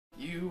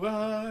You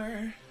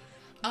are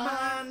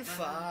on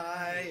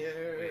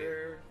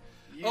fire.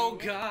 Oh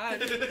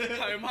God,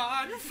 I'm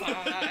on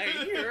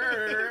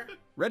fire.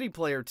 Ready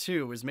Player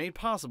 2 is made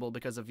possible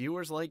because of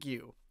viewers like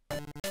you.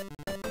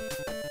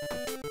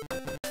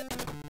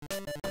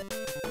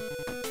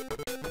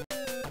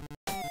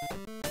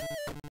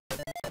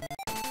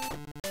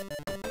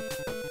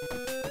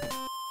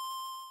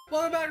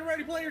 Welcome back to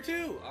Ready Player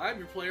 2. I'm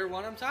your player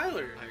 1, I'm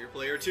Tyler. I'm your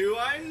player 2,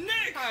 I'm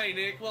Nick! Hi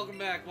Nick, welcome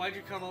back. Why'd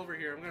you come over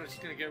here? I'm just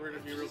gonna get rid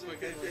of you real quick.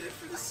 I did it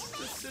for the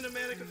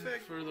cinematic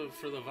effect. For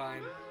the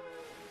vine.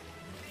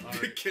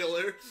 The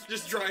killer.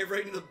 Just drive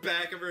right into the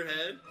back of her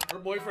head. Her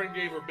boyfriend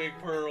gave her big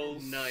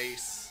pearls.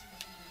 Nice.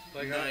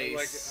 Like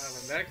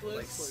nice. on a necklace?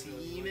 Like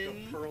semen? Like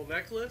a pearl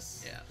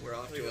necklace? Yeah, we're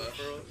off Like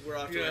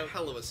to a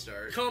hell of a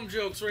start. Cum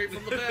jokes right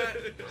from the bat.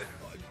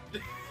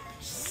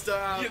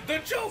 Stop. Yeah, the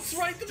jokes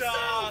right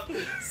themselves.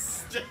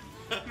 Stop.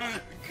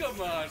 Come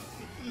on.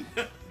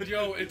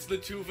 Yo, it's the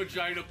two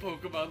vagina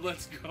Pokemon.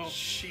 Let's go.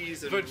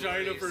 Cheese and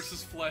vagina rice.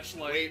 versus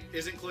fleshlight. Wait,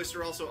 isn't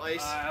Cloyster also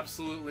ice?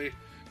 Absolutely.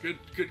 Good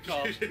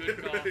call.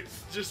 Good call.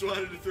 Just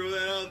wanted to throw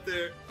that out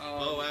there.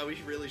 Oh wow, we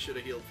really should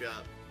have healed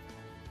Fiop.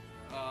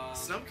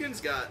 Snumpkin's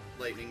got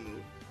lightning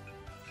move.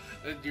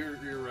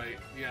 You're right.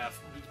 Yeah,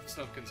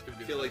 Snumpkin's gonna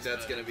be. I feel like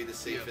that's gonna be the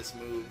safest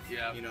move.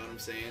 Yeah. You know what I'm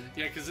saying?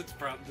 Yeah, because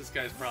this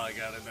guy's probably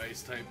got a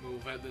nice type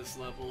move at this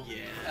level.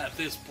 Yeah. At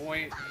this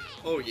point.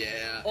 Oh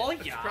yeah. Oh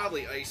it's yeah.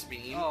 Probably Ice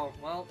Beam. Oh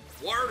well.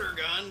 Water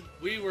Gun.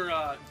 We were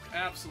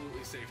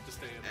absolutely safe to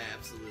stay in there.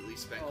 Absolutely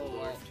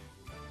Speckledorf.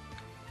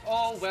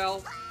 Oh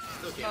well.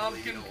 Still can't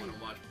believe you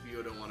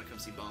don't want to come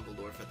see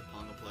Bongledorf at the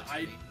Pongoplex.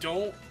 I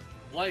don't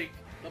like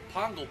the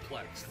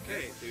Pongoplex.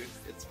 Okay, dude,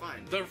 it's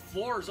fine. Their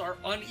floors are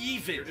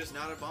uneven. You're just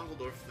not a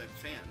Bongledorf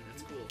fan.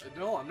 That's cool.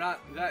 No, I'm not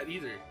that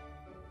either.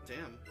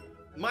 Damn.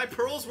 My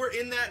pearls were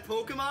in that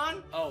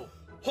Pokemon? Oh.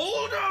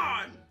 Hold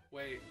on!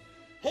 Wait.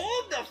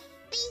 Hold the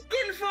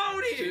f***ing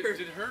phone here!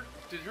 Did her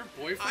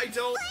boyfriend? I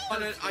don't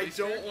want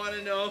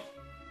to know.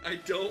 I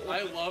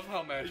love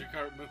how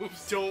Magikarp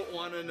moves. Don't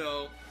want to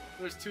know.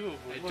 There's two of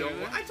them.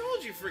 I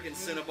told you freaking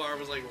Cinnabar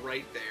was like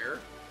right there.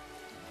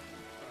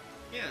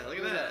 Yeah, look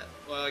at that.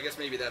 Well, I guess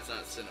maybe that's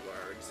not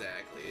Cinnabar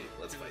exactly.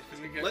 Let's fight.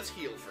 Let's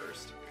heal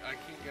first. I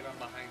can't get on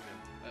behind him.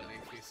 That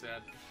makes me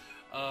sad.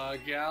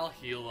 Gal,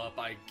 heal up,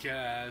 I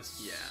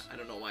guess. Yeah, I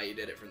don't know why you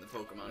did it from the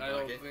Pokemon I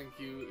pocket. don't think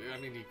you... I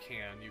mean, you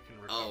can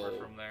recover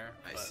from there.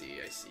 I see.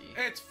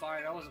 It's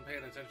fine, I wasn't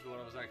paying attention to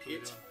what I was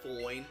actually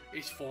doing. Fine.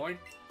 It's fine.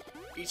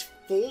 It's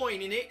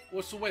fine, innit?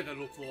 What's the weather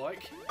look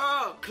like?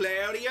 Oh,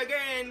 cloudy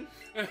again!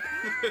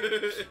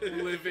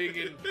 Living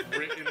in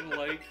Britain,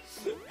 like...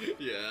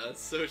 Yeah,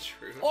 that's so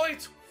true. Oh,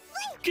 it's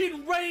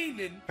fucking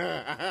raining!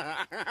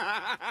 Fucking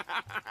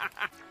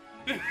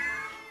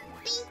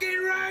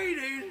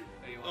raining!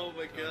 Hey, oh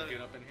my god. Get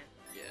up in here?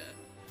 Yeah.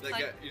 That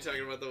guy, you're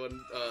talking about the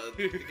one,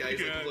 the guy's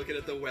like looking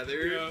at the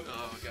weather? Yeah.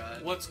 Oh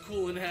god. What's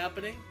cool and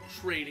happening?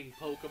 Trading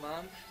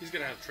Pokemon. He's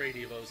gonna have trade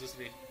Evos, isn't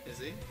he? Is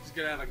he? He's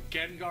gonna have a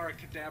Gengar, a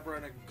Kadabra,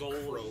 and a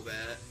Golem.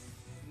 Crobat.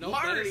 No,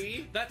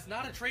 Marty! That's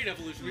not a trade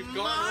evolution. We've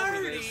gone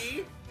over this.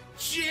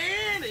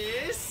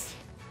 Janice!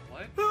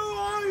 What? Who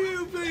are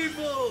you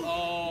people?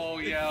 Oh,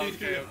 yeah,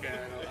 okay.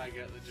 I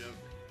get the joke.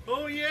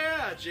 Oh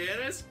yeah,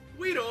 Janice!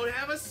 We don't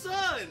have a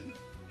son!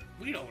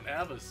 We don't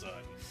have a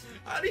son.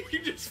 How did you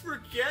just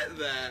forget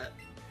that?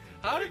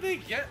 How did they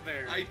get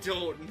there? I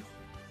don't know.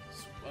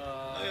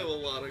 I have a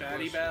lot of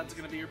Batty questions. Bad's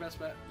gonna be your best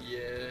bet? Yeah.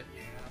 Yeah.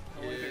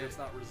 The only thing that's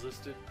not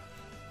resisted.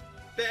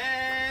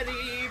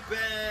 Batty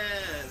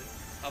Bad!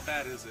 How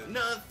bad is it?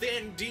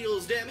 Nothing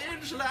deals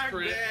damage like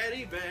Crit.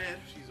 Batty Bad.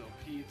 She's on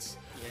Pete's.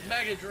 Yeah.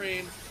 Mega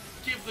Drain.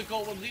 Give the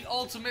Golem the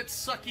ultimate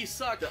sucky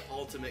suck. The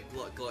ultimate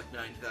Gluck Gluck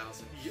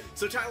 9000. Yeah.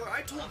 So Tyler,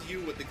 I told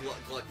you what the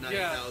Gluck Gluck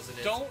 9000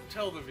 is. Don't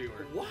tell the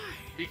viewer. Why?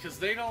 Because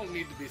they don't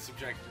need to be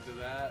subjected to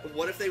that.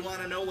 What if they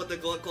want to know what the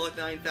Gluck Gluck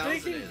 9000 They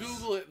is? can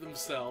Google it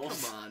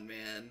themselves. Come on,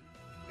 man.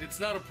 It's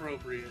not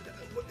appropriate.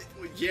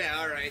 Yeah,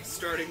 alright,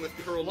 starting with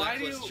Pearl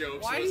Necklace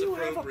jokes why was do you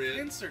appropriate. have a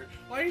pincer?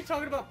 Why are you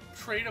talking about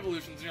trade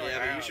evolutions? And you're Yeah,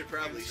 like, but you should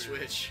probably pincer.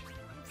 switch.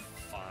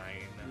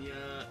 Fine. Yeah.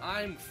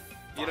 I'm fine.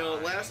 You know,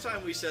 last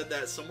time we said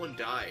that, someone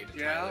died,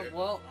 Yeah, Tyler.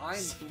 well, I'm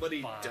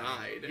Somebody fine.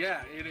 died.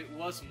 Yeah, and it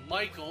was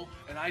Michael,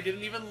 and I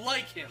didn't even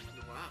like him.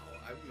 Wow,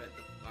 I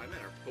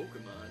met our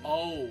Pokemon.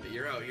 Oh. But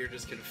you're out here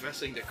just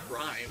confessing to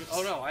crimes.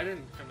 Oh no, I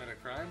didn't commit a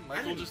crime.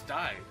 Michael just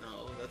died.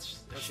 No,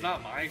 that's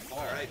not my fault.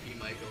 R.I.P.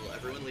 Michael.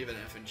 Everyone leave an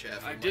F in chat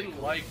for I Michael. didn't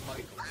like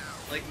Michael.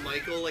 Like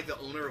Michael, like the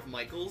owner of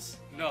Michael's?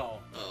 No.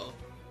 Oh.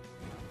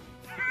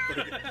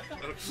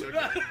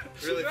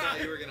 Really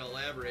thought you were gonna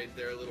elaborate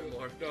there a little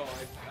more. No,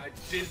 I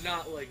did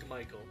not like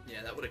Michael.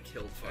 Yeah, that would have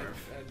killed Farf.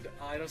 And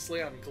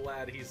honestly, I'm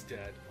glad he's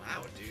dead.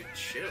 Wow, dude,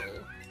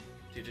 chill.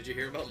 Dude, did you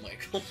hear about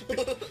Michael?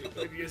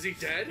 Is he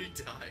dead? He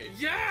died.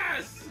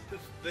 Yes!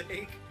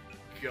 Thank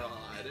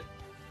God.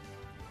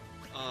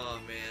 Oh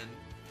man.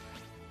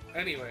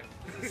 Anyway.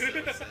 This is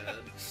so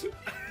sad.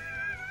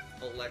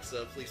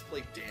 Alexa, please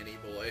play Danny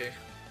Boy.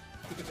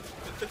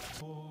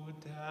 Oh,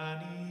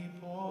 Danny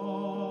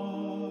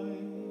boy,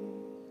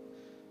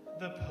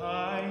 the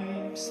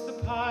pipes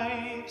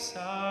pipes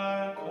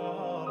are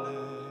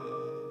calling.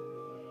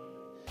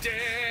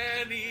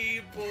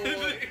 Danny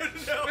boy.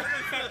 No.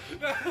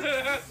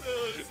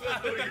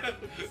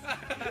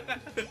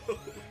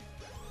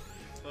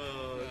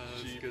 Oh,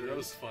 Good. That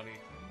was funny.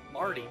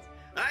 Marty.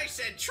 I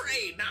said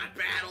trade, not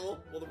battle.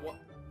 Well,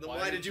 then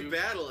why did you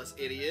battle us,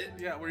 idiot?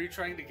 Yeah, were you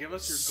trying to give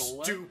us your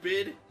golem?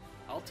 Stupid.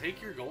 I'll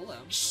take your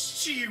golem.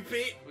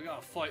 Stupid. We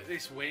gotta fight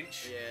this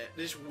wench. Yeah,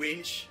 this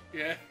winch.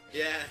 Yeah.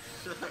 Yeah.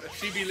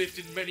 She be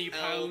lifting many L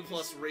pounds.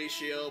 plus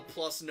ratio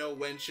plus no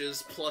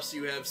wenches plus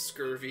you have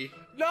scurvy.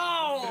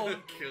 No!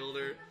 Killed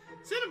her.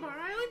 Cinnabar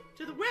Island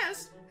to the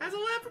west has a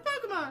lab for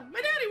Pokemon.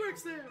 My daddy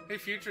works there. Hey,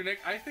 Future Nick,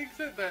 I think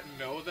that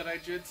no that I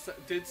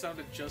did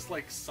sounded just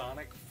like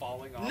Sonic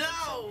falling off of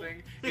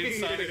something in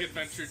Sonic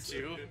Adventure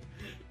 2.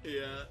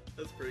 Yeah,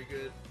 that's pretty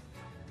good.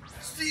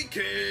 Sea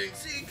King,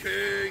 Sea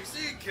King,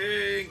 Sea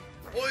King.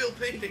 Oil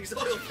paintings,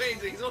 oil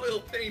paintings,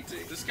 oil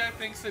paintings. This guy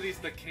thinks that he's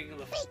the king of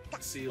the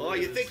sea. Oh,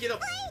 you think you're the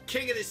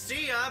king of the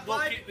sea, huh,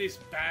 bud? Look at this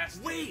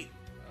bastard. Wait.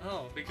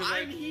 Oh, because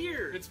I'm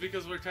here. It's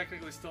because we're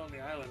technically still on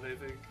the island, I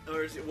think.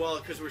 Or is it, well,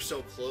 because we're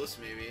so close,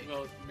 maybe.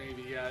 Well,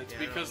 maybe, yeah. It's Yeah,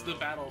 I because don't the know.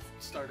 battle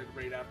started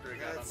right after I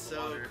got That's onto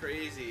the water. so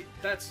crazy.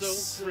 That's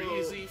so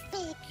crazy.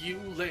 Fuck you,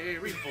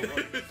 Larry boy.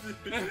 What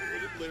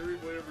did Larry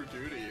Boy ever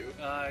do to you?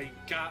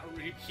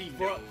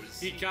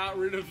 He got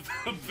rid of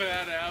the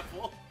bad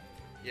apple.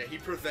 Yeah, he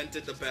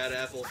prevented the bad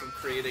apple from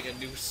creating a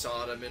new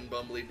Sodom in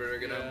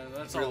Bumbleberg, and Yeah, I'm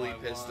that's all really I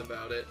pissed want.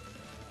 about it.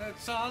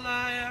 That's all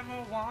I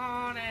ever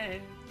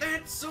wanted.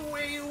 That's the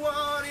way you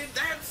want it,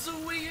 that's the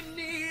way you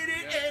need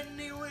it, Yeah.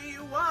 any way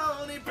you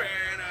want it.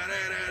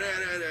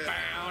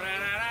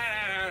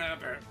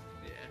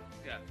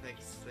 Yeah.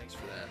 Thanks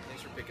for that.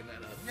 Thanks for picking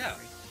that up. Yeah.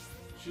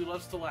 She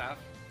loves to laugh.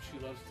 She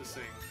loves to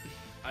sing.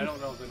 I don't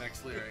know the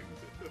next lyric.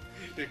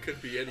 It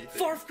could be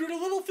anything. Farf grew to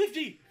level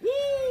 50!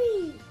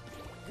 Woo!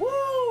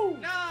 Woo!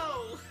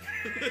 No!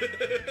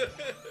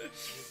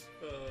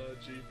 Oh,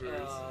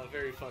 jeepers.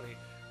 Very funny.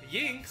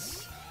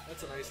 Yinks!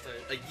 That's a nice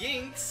type. A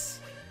Yinks?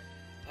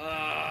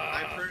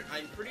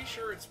 I'm pretty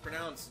sure it's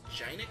pronounced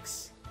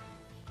Gynix.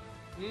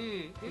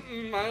 I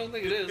don't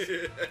think it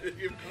is.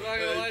 I'm not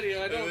gonna lie to you,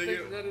 I don't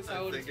think that is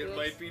how it is. I think it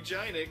might be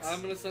Gynix.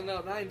 I'm gonna send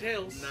out 9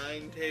 tails.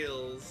 9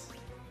 tails.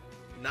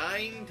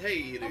 9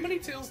 tails. How many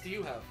tails do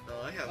you have?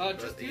 Oh, I have.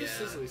 Just use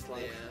Sizzly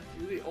Slide. Yeah.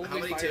 You're the only How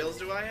many fire- tails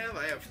do I have?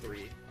 I have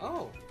 3.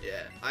 Oh.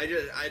 Yeah. I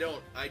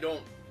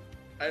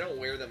don't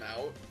wear them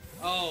out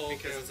Oh, okay,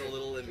 because it's okay. a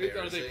little Are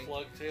embarrassing. they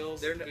plug tails?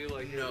 They're Be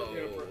like, no,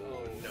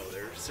 oh. no,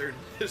 they're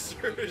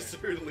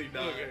certainly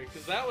not. Okay,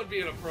 because that would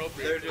be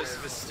inappropriate. They're just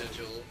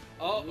vestigial.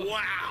 Oh.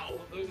 Wow!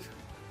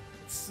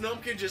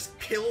 Snumpkin just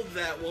killed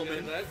that woman.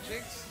 And that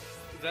Jinx,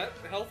 that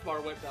health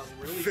bar went down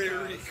really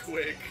very fast.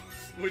 quick,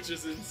 which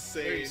is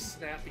insane. Very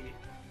snappy.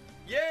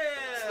 Yeah,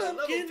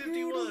 level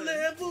 51.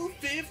 Level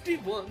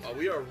 51. Oh,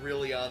 we are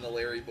really on the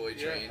Larry Boy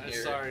train Yeah,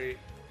 here. sorry.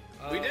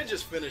 We did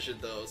just finish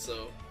it though,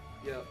 so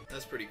Yeah.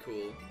 that's pretty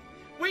cool.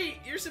 Wait,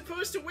 you're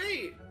supposed to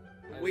wait.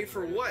 Wait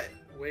for what?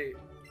 Wait.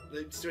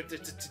 It's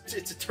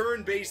a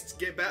turn-based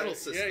battle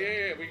system.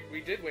 Yeah. We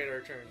did wait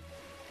our turn.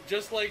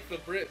 Just like the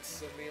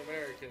Brits and the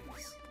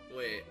Americans.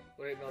 Wait,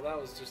 no,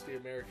 that was just the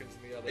Americans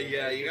and the other.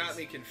 yeah, you Americans. got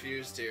me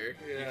confused here.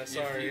 Yeah,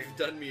 sorry. You've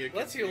done me a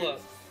Let's heal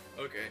up.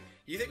 Okay.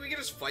 You think we can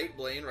just fight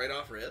Blaine right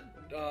off rip?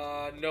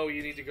 No,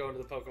 you need to go into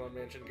the Pokemon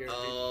Mansion, guaranteed.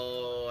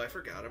 Oh, I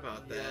forgot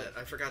about that.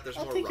 Yeah. I forgot there's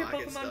I'll more take your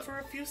Rocket Pokemon stuff. for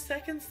a few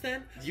seconds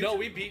then. No,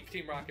 we beat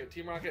Team Rocket.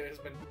 Team Rocket has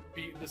been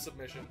beaten to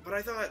submission. But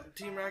I thought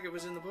Team Rocket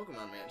was in the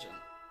Pokemon Mansion.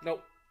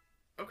 Nope.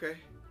 Okay.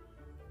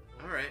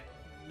 Alright.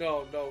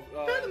 No.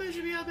 Pokemon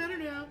should be all better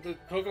now. The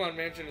Pokemon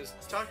Mansion is...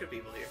 Let's talk to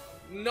people here.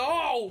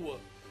 No!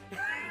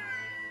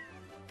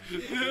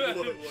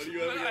 what do you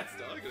have against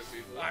talking to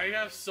people? I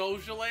have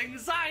social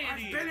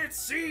anxiety. I've been at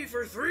sea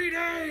for 3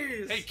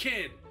 days! Hey,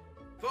 kid.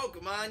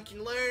 Pokemon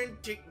can learn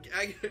to...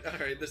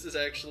 Alright, this is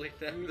actually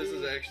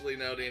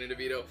now Danny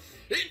DeVito.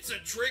 It's a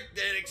trick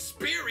that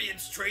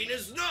experienced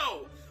trainers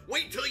know!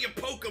 Wait till your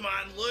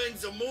Pokemon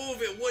learns a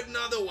move it wouldn't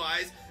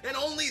otherwise, and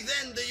only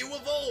then do you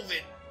evolve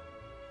it!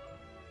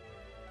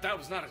 That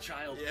was not a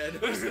child. Yeah,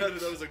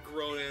 that was a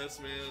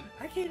grown-ass man.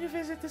 I came to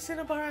visit the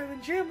Cinnabar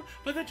Island gym,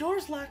 but the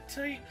door's locked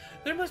tight.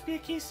 There must be a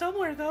key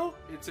somewhere, though.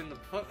 It's in the...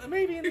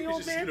 maybe in the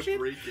old Just gonna mansion.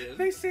 break in.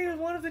 They say that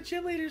one of the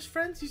gym leader's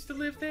friends used to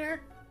live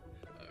there.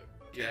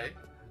 Okay.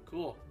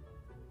 Cool.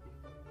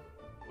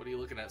 What are you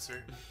looking at,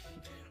 sir?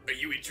 Are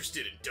you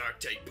interested in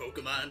Dark-type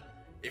Pokemon?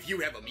 If you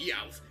have a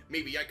Meowth,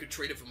 maybe I could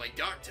trade it for my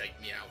Dark-type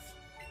Meowth.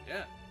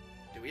 Yeah.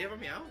 Do we have a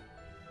Meow?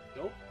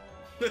 Nope.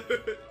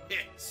 Yeah,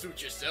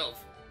 suit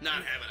yourself.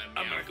 Not having a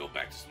Meow. I'm gonna go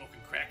back to smoking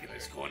crack in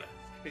this corner.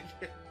 Yeah.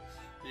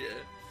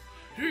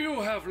 Do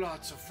you have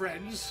lots of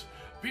friends?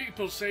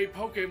 People say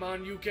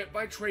Pokemon you get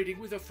by trading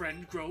with a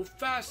friend grow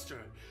faster.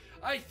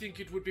 I think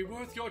it would be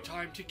worth your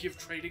time to give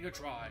trading a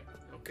try.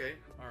 Okay.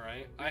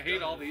 Alright. I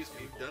hate all these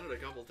people. We've done it a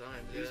couple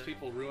times. These yeah.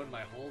 people ruined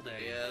my whole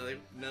day. Yeah,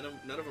 none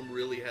of them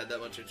really had that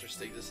much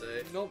interesting to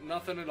say. Nope,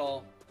 nothing at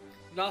all.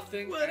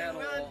 Nothing What at do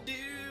all. I do?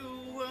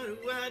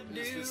 What do I do?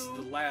 This is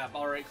the lab.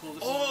 Alright, cool.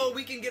 This Oh,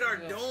 we can get our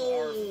is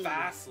dome.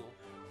 our fossil.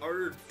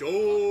 Ardo.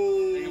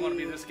 You want to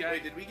be this guy?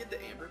 Wait, did we get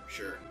the amber?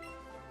 Sure.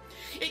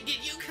 Did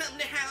you come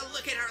to have a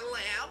look at our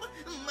lab?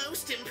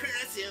 Most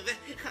impressive.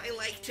 I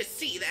like to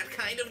see that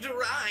kind of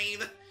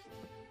drive.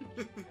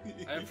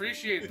 I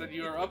appreciate that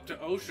you are up to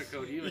OSHA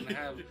code to even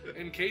have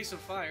in case of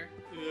fire.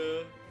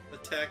 Yeah.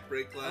 Attack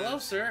break line. Hello,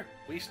 sir.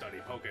 We study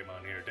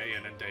Pokemon here day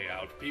in and day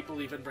out.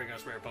 People even bring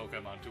us rare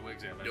Pokemon to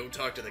examine. Don't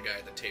talk to the guy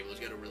at the table.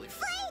 He's got a really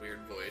weird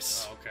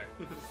voice. Oh, okay.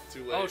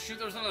 Too late. Oh, shoot,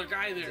 there's another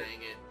guy there.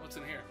 Dang it. What's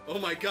in here? Oh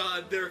my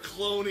god, they're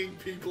cloning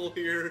people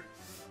here.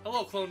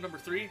 Hello, clone number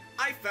 3.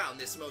 I found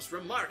this most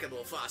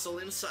remarkable fossil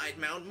inside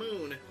Mount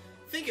Moon.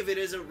 Think of it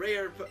as a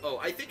rare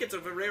I think it's a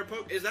rare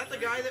Is that the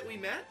guy that we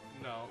met?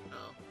 No.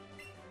 Oh.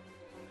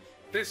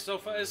 This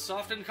sofa is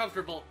soft and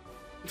comfortable.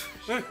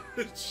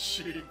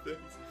 Jeez.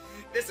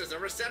 This is a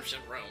reception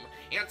room.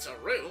 It's a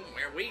room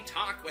where we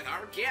talk with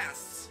our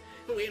guests.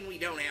 When we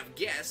don't have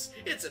guests,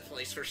 it's a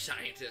place for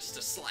scientists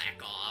to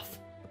slack off.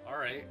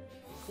 Alright.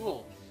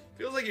 Cool.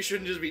 Feels like you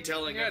shouldn't just be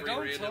telling Yeah, every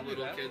don't random tell me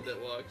little that. kid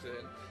that walks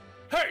in.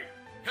 Hey!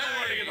 I'm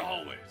Hey! running in the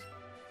hallways.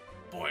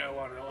 Boy,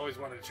 I always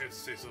wanted a chance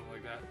to say something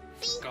like that.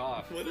 Fuck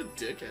off. What a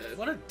dickhead.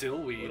 What a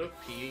dillweed. What a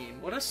peen.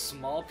 What a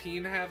small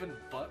peen having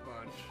butt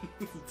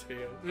munch.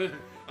 Damn.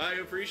 I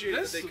appreciate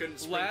This that they couldn't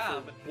spring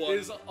lab for one.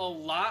 is a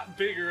lot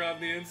bigger on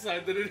the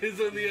inside than it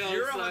is on the outside.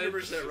 You're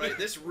 100% right.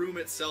 This room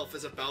itself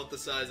is about the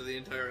size of the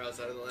entire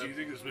outside of the Do you lab.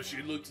 think this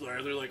machine looks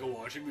rather like a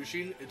washing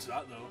machine? It's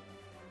not, though.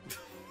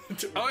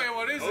 Okay,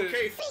 what is it?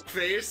 Okay,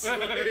 face.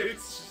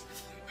 It's just-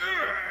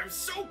 I'm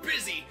so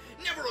busy.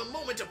 Never a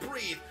moment to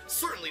breathe.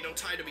 Certainly no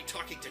time to be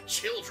talking to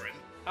children.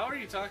 How are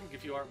you talking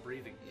if you aren't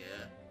breathing?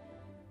 yeah.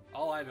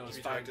 All I know is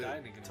You fine talk to,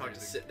 dining and talk to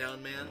breathing. sit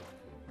down man.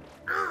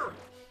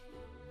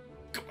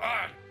 Come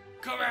on!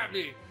 Come at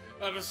me!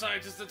 I'm a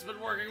scientist that's been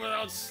working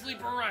without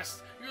sleep or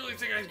rest. You really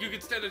think you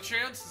could stand a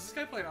chance? Is this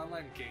guy playing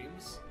online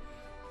games?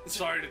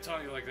 Sorry to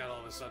tell you like that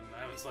all of a sudden.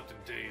 I haven't slept in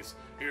days.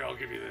 Here, I'll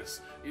give you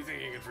this. You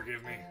think you can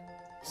forgive me?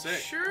 Sick.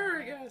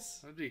 Sure, I guess.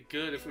 That'd be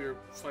good if we were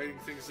fighting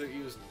things that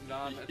use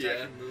non-attacking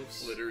Yeah,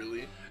 moves.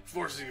 literally.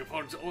 Forcing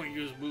opponents to only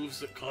use moves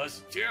that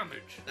cause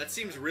damage. That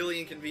seems really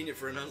inconvenient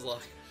for a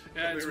Nuzlocke.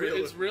 Yeah, Be real.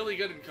 it's really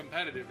good and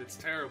competitive. It's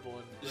terrible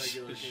in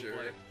regular Sure.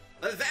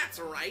 gameplay. That's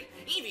right.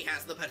 Eevee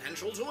has the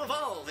potential to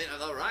evolve in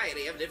a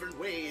variety of different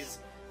ways.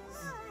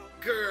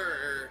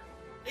 Grr.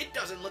 It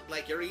doesn't look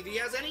like your Eevee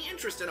has any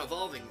interest in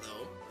evolving,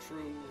 though.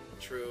 True.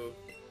 True.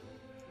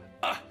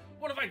 Ah!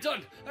 What have I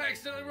done? I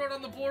accidentally wrote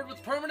on the board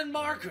with permanent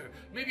marker.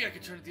 Maybe I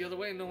could turn it the other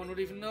way and no one would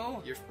even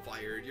know. You're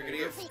fired. You're gonna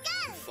get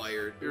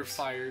fired. You're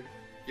fired.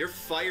 You're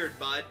fired,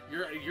 bud.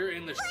 You're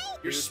in the.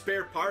 You're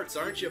spare parts,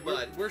 aren't you,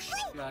 bud? We're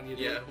shitting on you,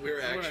 dude. Yeah,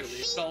 we're I'm gonna actually.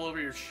 shit all over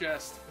your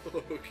chest.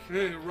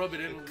 Okay. Rub it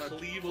in with my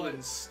Cleveland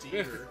butt.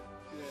 steamer.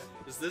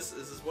 Yeah. Is this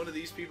one of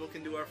these people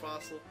can do our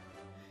fossil?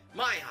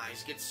 My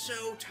eyes get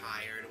so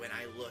tired when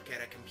I look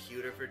at a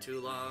computer for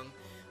too long.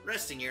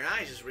 Resting your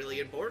eyes is really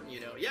important, you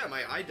know. Yeah,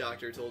 my eye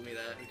doctor told me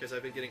that because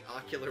I've been getting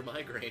ocular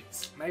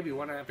migraines. Maybe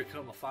when I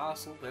become a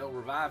fossil, they'll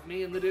revive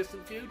me in the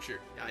distant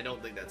future. Yeah, I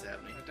don't think that's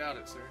happening. I doubt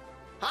it, sir.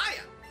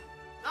 Hiya!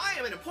 I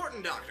am an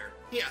important doctor.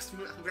 Yes,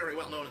 very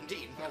well known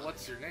indeed. Well,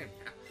 what's your name?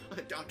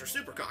 Dr.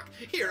 Supercock.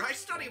 Here, I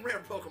study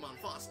rare Pokemon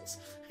fossils.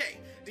 Hey,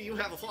 do you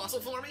have a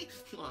fossil for me?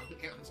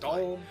 Yeah, it's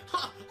Dome.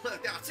 Ha!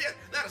 That's it.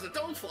 That is a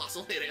dome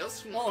fossil, it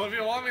is. Well, if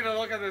you want me to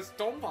look at this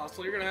dome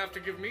fossil, you're gonna have to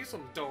give me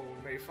some dome,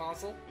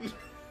 fossil.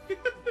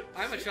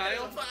 I'm a child.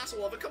 It is a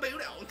fossil of a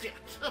Kabuto.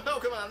 A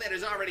Pokemon that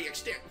is already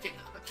extinct.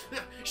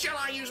 Shall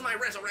I use my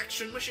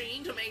resurrection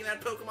machine to make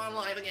that Pokemon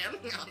live again?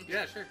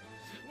 Yeah, sure.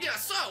 Yeah,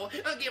 so,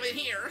 I'll give it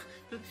here.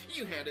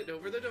 You handed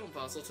over the dome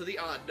fossil to the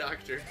odd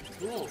doctor.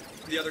 Cool.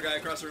 The other guy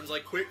across the room's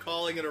like, quit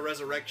calling it a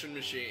resurrection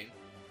machine.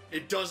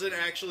 It doesn't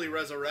actually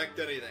resurrect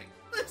anything.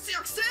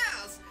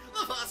 Success!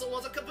 The fossil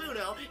was a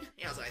Kabuto,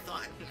 as I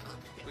thought.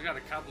 We got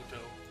a Kabuto.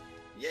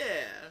 Yeah,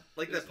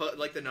 like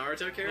like the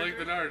Naruto character. Like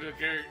the Naruto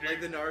character. Like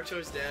the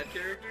Naruto's dad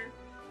character.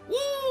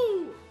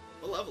 Woo!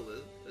 What level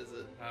is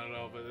it? I don't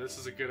know, but this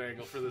is a good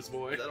angle for this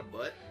boy. Is that a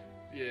butt?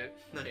 Yeah.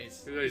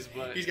 Nice. Nice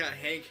butt. He's got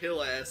Hank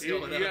Hill ass He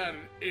going on. got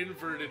an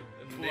inverted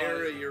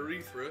Nara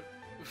urethra.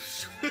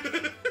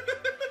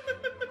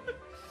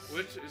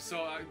 Which,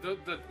 so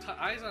the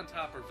eyes on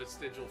top are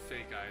vestigial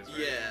fake eyes, right?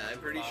 Yeah, The ones I'm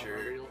pretty at the bottom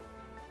are sure. real.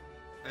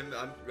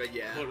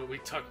 Yeah. But we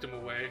tucked him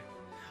away.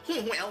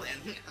 Well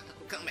then,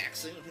 I'll come back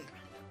soon.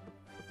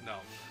 No,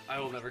 I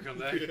will never come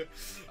back.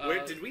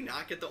 Wait, did we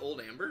not get the old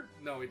Amber?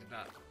 No, we did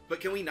not. But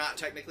can we not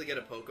technically get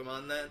a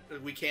Pokemon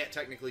then? We can't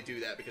technically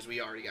do that because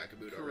we already got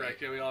Kabuto, Correct. right?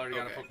 Yeah, we already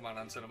got a Okay. Pokemon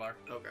on Cinnabar.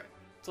 Okay.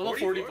 It's a level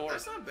 44.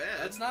 That's not bad.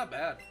 That's not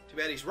bad. Too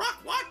bad he's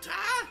rock water.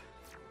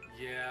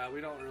 Yeah, we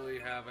don't really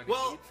have any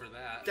Well, need for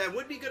that. That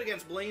would be good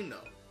against Blaine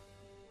though.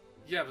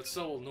 Yeah, but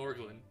so will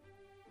Norglin.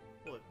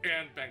 What?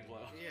 And Benglo.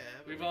 Yeah,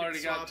 but We've we already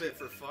could got swap it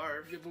for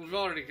Farf. We've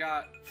already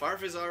got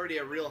Farf is already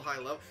a real high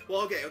level.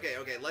 Well,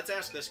 okay. Let's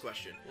ask this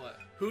question. what?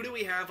 Who do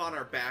we have on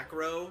our back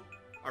row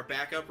our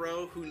backup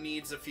row who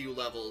needs a few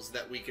levels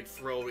that we could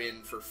throw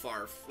in for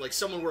Farf, like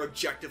someone we're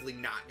objectively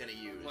not gonna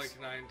use. Like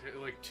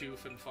like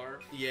Tooth and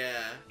Farf.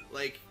 Yeah,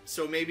 like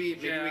so maybe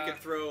we Yeah. could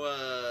throw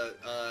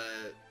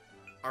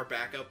our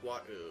backup.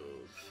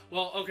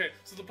 Well, okay.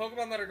 So the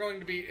Pokemon that are going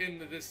to be in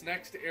this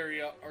next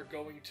area are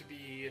going to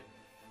be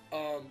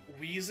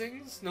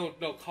Wheezings, no,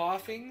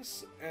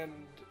 Coughings, and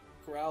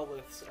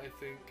Growliths, I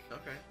think.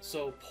 Okay.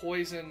 So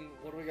poison.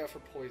 What do we got for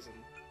poison?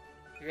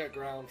 We got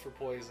ground for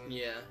poison.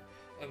 Yeah.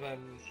 And then,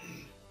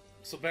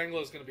 so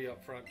Bangalow's gonna be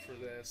up front for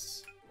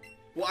this.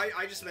 Well,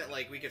 I just meant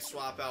like we could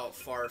swap out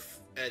Farf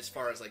as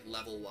far as like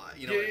level wise.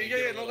 You know Yeah, what I mean? yeah,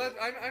 Get a yeah. No, little-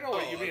 that I know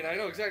what you Oh, mean. I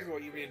know exactly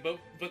what you mean. But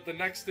the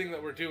next thing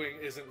that we're doing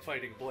isn't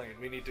fighting Blaine.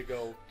 We need to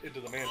go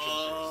into the mansion first.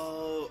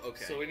 Oh,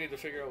 okay. So we need to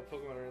figure out what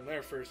Pokemon are in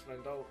there first.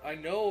 And I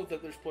know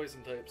that there's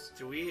poison types.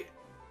 Do we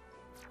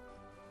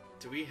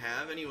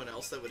have anyone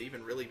else that would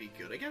even really be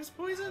good against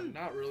poison?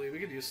 Not really. We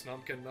could use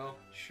Snumpkin though.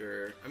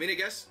 Sure. I mean, I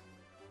guess.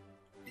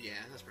 Yeah,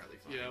 that's probably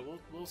fine. Yeah,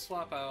 we'll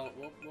swap out.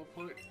 We'll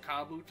put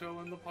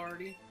Kabuto in the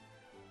party.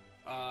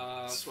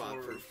 Swap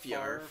for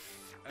Fjarf,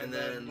 and and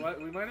then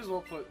then- we might as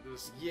well put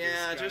this.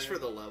 Yeah, this just guy for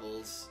in. the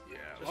levels. Yeah.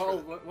 Just Oh,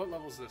 for the- what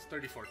level is this?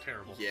 34.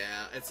 Terrible.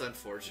 Yeah, it's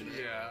unfortunate.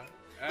 Yeah.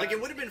 Like, it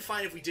would have been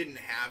fine if we didn't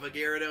have a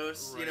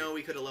Gyarados. You Right. know,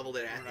 we could have leveled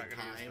it We're at not the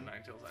gonna use the time.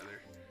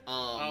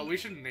 Ninetales either. We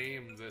should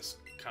name this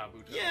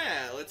Kabuto.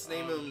 Yeah, let's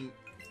name him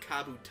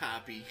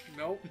Kabutapi.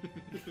 Nope.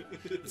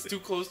 It's too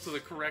close to the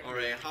correct.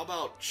 Alright, how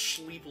about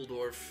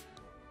Schleepeldorf?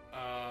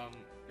 Um.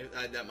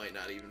 That might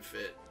not even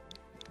fit.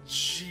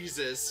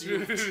 Jesus,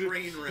 you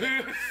train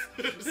wreck.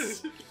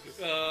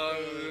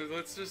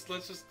 Let's just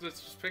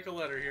pick a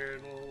letter here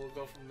and we'll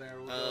go from there.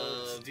 We'll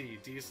go. It's D.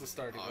 D is the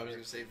starting Oh, I was letter.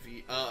 gonna say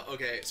V.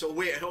 Okay, so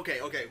wait, okay.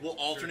 We'll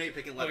alternate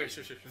picking letters.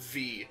 Okay, sure.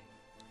 V.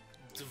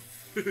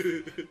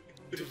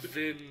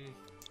 Divin.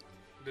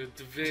 The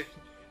Divin.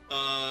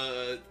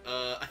 The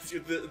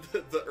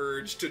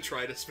urge to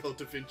try to spell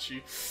Da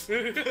Vinci.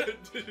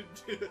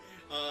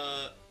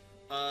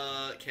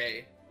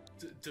 K.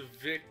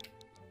 Divic.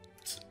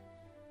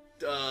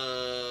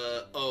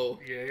 O.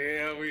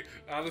 Yeah, we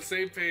on the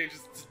same page.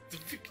 It's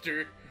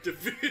Victor.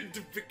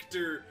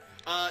 Victor.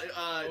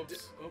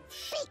 Oops.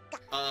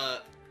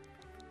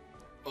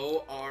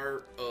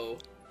 O-R-O.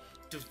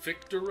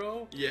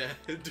 Devictoro? Yeah,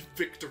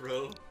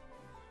 Victoro.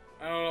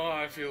 I don't know how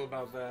I feel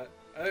about that.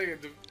 I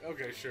think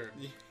okay, sure.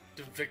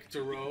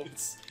 Devictoro.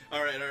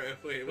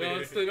 Alright, wait. No,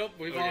 it's nope,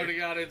 we've Okay. already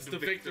got it. It's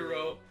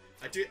Devictoro.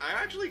 I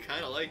actually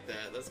kind of like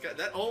that.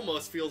 That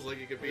almost feels like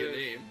it could be a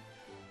name.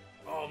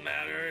 All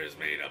matter is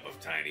made up of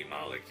tiny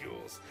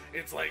molecules.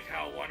 It's like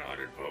how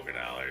 100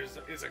 Pokédollars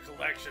is a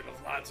collection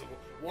of lots of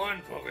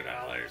one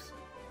Pokédollars.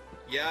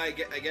 Yeah, I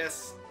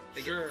guess.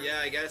 Sure. Yeah,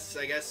 I guess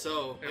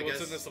so. Hey, I what's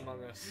guess. in this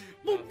Among Us?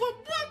 Whoop,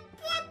 whoop, whoop,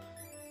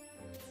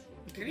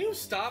 whoop. Can you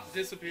stop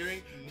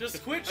disappearing?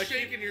 Just quit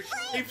shaking your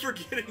I'm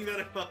forgetting that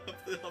I'm off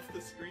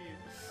the screen.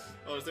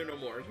 Oh, is there no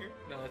more in here?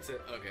 No, that's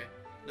it. Okay.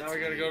 Now we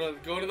gotta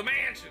go to the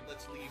mansion.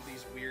 Let's leave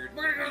these weird.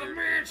 We're gonna go to the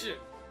mansion.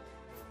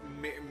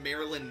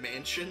 Maryland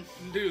Mansion.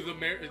 Dude,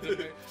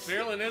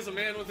 Maryland is a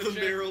man with a The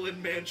chick.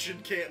 Maryland Mansion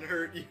can't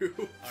hurt you.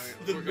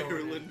 Alright, The we're going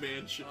Maryland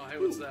Mansion. Oh, hey,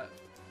 what's Ooh, that?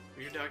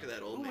 We should talk to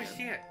that old Oh, man.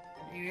 shit.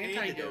 An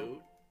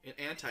antidote. An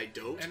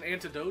antidote. An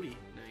antidote.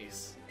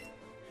 Nice.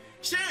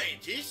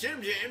 Scientists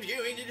sometimes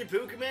go into the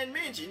Pokemon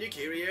Mansion to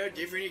carry out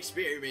different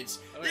experiments.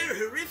 Oh, They're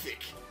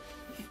horrific.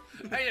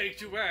 I like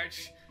to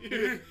watch.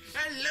 I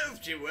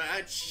love to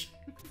watch.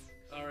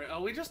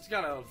 Alright, we just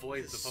gotta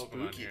avoid the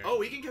Pokemon Spooky. here. Oh,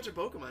 we can catch a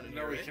Pokemon in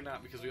no, here, we right?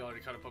 cannot because we already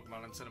caught a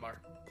Pokemon on Cinnabar.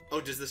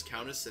 Oh, does this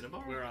count as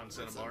Cinnabar? We're on That's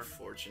Cinnabar.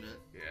 unfortunate.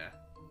 Yeah.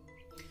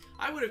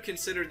 I would have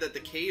considered that the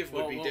cave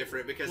would be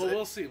different because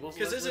we'll see. Let's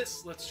check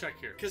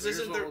here. Because Here's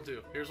isn't what there? we'll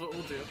do. Here's what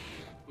we'll do.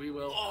 We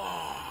will.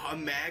 Oh, a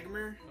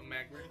Magmar? A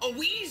Magmar. A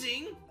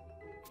Weezing?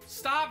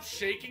 Stop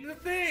shaking the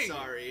thing!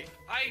 Sorry.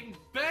 I'm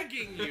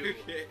begging you.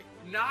 Okay.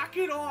 Knock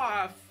it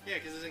off. Yeah,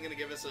 because isn't gonna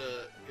give us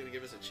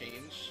a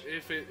change?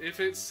 If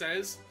it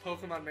says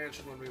Pokemon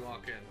Mansion when we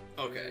walk in,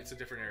 Okay. it's a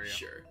different area.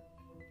 Sure.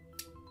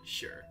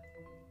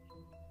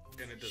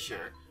 And it does Sure.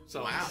 not.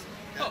 So Wow,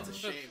 that's a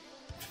shame.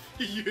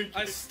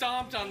 I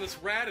stomped on this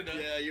Rattata.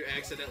 Yeah, you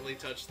accidentally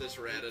touched this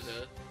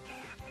Rattata.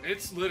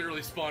 It's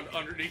literally spawned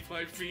underneath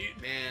my feet.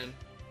 Man,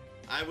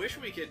 I wish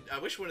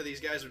one of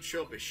these guys would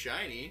show up as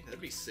shiny.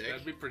 That'd be sick.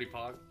 That'd be pretty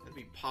pog. That'd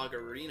be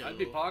Pogarino. I'd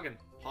be pogging.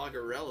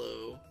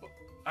 Pogarello.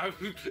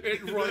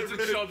 It runs and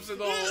jumps in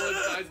the hole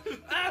inside.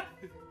 Ah!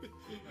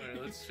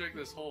 Alright, let's check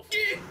this whole.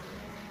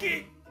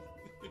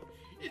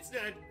 It's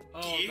not.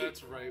 Oh,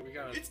 that's right. We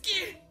gotta It's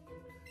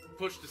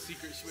push the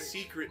secret switch.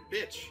 secret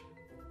bitch.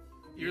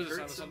 You're the heard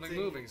sound of something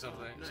something? moving Nice.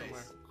 somewhere.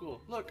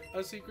 Cool. Look,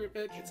 a secret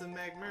bitch. It's a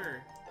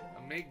Magmar.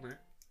 A Magmar.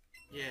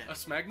 Yeah. A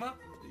Smegma?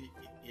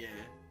 Yeah.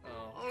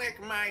 Oh.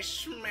 Lick my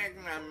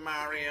smegma,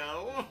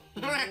 Mario.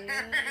 What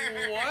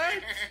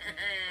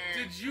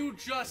did you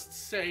just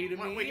say to me?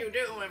 What would you do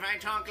if I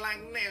talk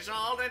like this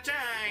all the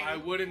time? I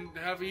wouldn't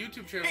have a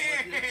YouTube channel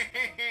like you.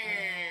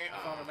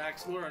 I found a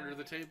Max Lure under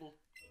the table.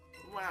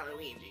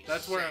 Waluigi.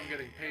 That's where I'm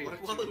getting paid. What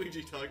if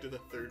Waluigi talked to the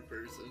third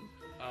person?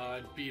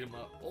 I'd beat him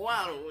up.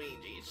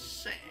 Waluigi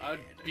sad. I'd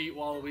beat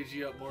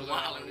Waluigi up more than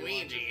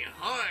Waluigi,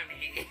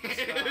 honey.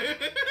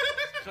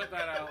 Cut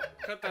that out.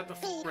 Cut that the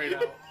right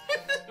out.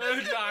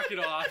 Knock it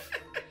off.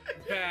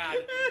 Bad.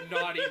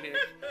 Naughty Nick.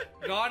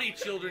 Naughty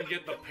children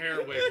get the pear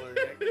wiggler,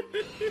 Nick.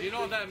 Do you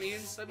know what that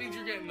means? That means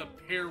you're getting the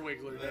pear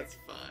wiggler, Nick. That's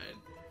fine.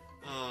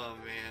 Oh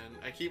man,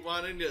 I keep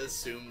wanting to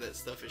assume that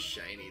stuff is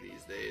shiny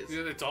these days.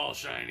 It's all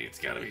shiny. It's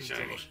gotta be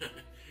shiny.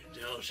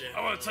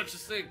 I want to touch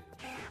this thing.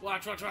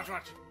 Watch.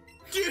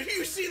 Dude,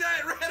 you see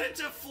that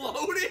Rattata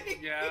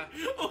floating? Yeah.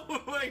 Oh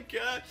my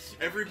god.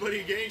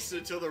 Everybody gangsta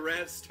until the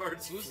rat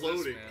starts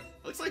floating. This, man?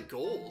 Looks like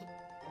gold.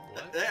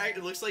 What?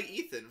 That looks like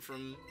Ethan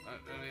from...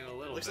 I mean, a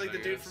little looks bit, like the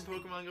I dude guess. from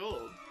Pokemon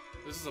Gold.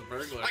 This is a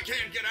burglar. I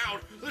can't get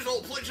out. This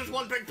whole place is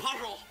one big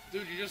puzzle.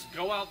 Dude, you just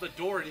go out the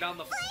door and down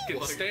the fucking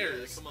Well,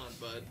 stairs. yeah, come on,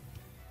 bud.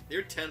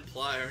 You're 10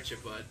 ply, aren't you,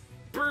 bud?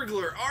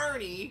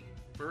 Burglarney.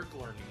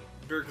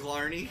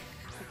 Burglarney.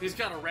 He's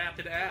got a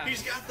rapid ass.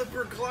 He's got the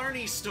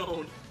Burglarney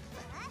stone.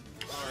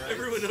 Alright,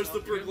 Everyone knows the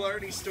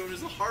Burglarney stone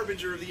is the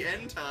harbinger of the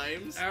end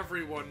times.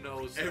 Everyone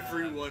knows that.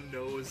 Everyone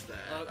knows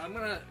that. I'm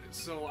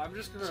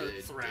just gonna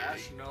Jeez,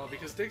 thrash. Daddy. No,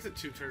 because Dig's a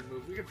 2-turn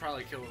move. We could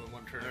probably kill him in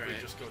 1 turn if we Alright.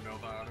 just go no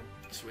about him.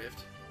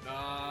 Swift.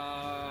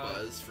 Buzz.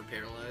 Buzz for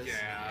paralyzed.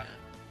 Yeah.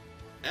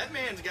 That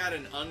man's got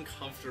an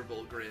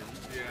uncomfortable grin.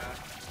 Yeah.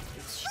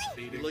 It's He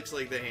speeding. looks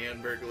like the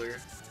Handburglar.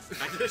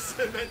 I just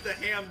meant the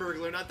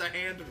Hamburglar, not the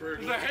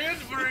Handburglar. The hand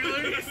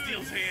burglar. He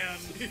steals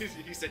hands.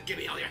 He said, "Give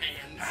me all your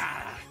hands."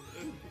 Ah,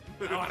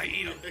 I want to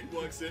eat him. He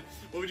walks in.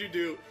 What would you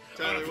do, I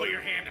Tyler? wanna put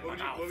your hand in my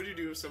mouth. What would you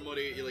do if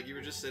somebody, you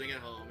were just sitting at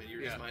home and you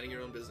were just Yeah. minding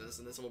your own business,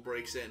 and then someone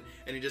breaks in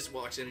and he just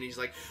walks in and he's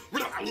like,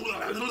 Give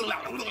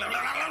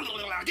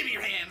me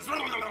your hands.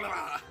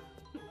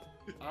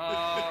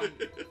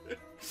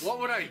 What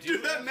would I do?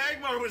 Dude, that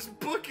Magmar was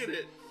booking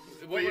it.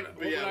 What would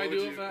I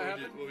do if that what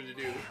happened? What would you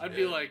do? I'd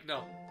be like,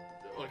 no.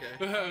 Okay.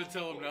 I would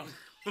tell him no.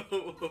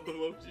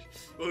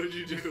 What would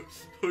you do?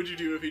 What would you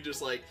do if he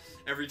just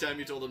every time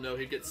you told him no,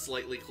 he'd get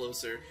slightly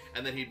closer,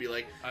 and then he'd be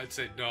like, I'd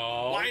say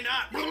no. Why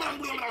not?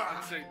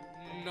 I'd say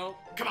no.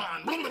 Come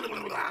on.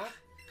 No.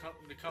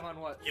 Come on,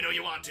 what? You know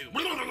you want to.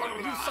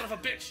 You son of a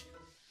bitch!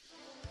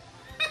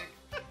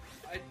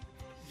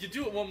 You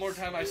do it one more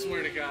time, I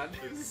swear to God.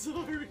 I'm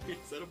sorry.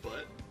 Is that a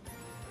butt?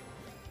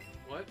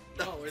 What?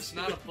 No, it's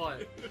not a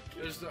butt.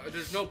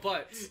 There's no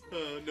butts.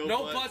 No,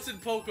 No butts in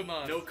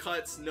Pokemon. No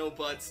cuts, no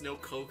butts, no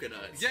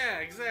coconuts. Yeah,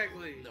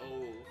 exactly.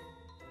 No.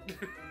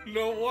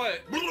 No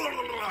what?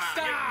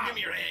 Stop! Give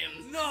me your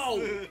hands. No!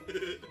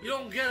 You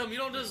don't get them. You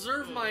don't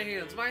deserve my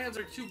hands. My hands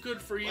are too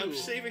good for you. I'm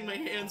saving my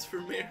hands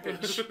for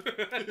marriage.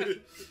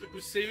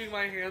 I'm saving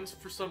my hands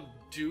for some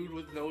dude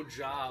with no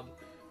job.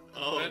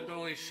 Oh. That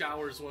only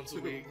showers once a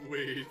week.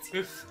 Wait.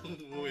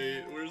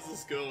 Wait, where's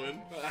this going?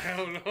 I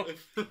don't know.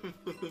 I'm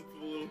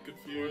a little Or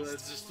confused.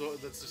 that's just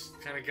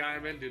the kind of guy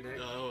I'm into, Nick.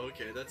 Oh,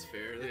 okay, that's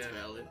fair. That's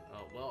Yeah. valid.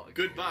 Oh well.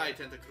 Goodbye,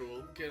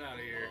 Tentacruel. Get out of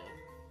here. Oh.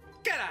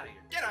 Get out of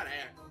here. Get out of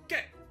here.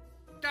 Get.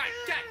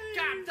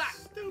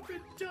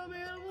 Stupid dumb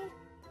animal.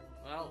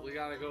 Well, we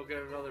gotta go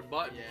get another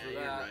button Yeah, for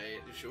you're that. right.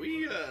 Should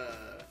we,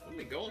 we've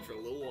been going for a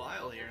little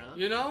while here, huh?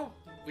 You know,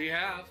 we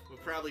have. We'll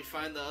probably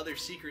find the other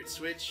secret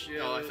switch.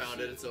 Yeah, Oh, I let's found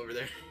see. it. It's over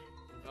there.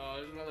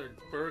 There's another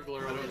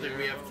burglar I over don't there.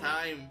 think we have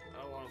time.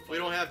 I don't want to fight. We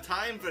don't have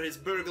time for his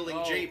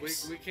burgling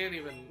japes. We can't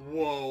even.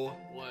 Whoa.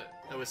 What?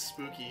 That was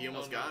spooky. He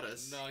almost Oh, no. got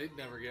us. No, he'd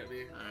never get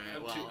me.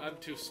 Alright, I'm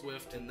too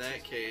swift. in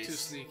that case... Too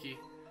sneaky.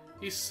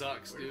 He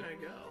sucks, Where dude. did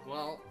I go?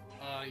 Well,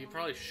 you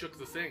probably shook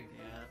the thing.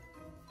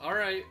 Yeah. All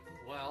right.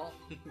 Well.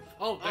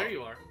 Oh, there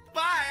you are.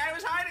 Bye! I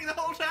was hiding the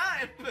whole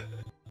time!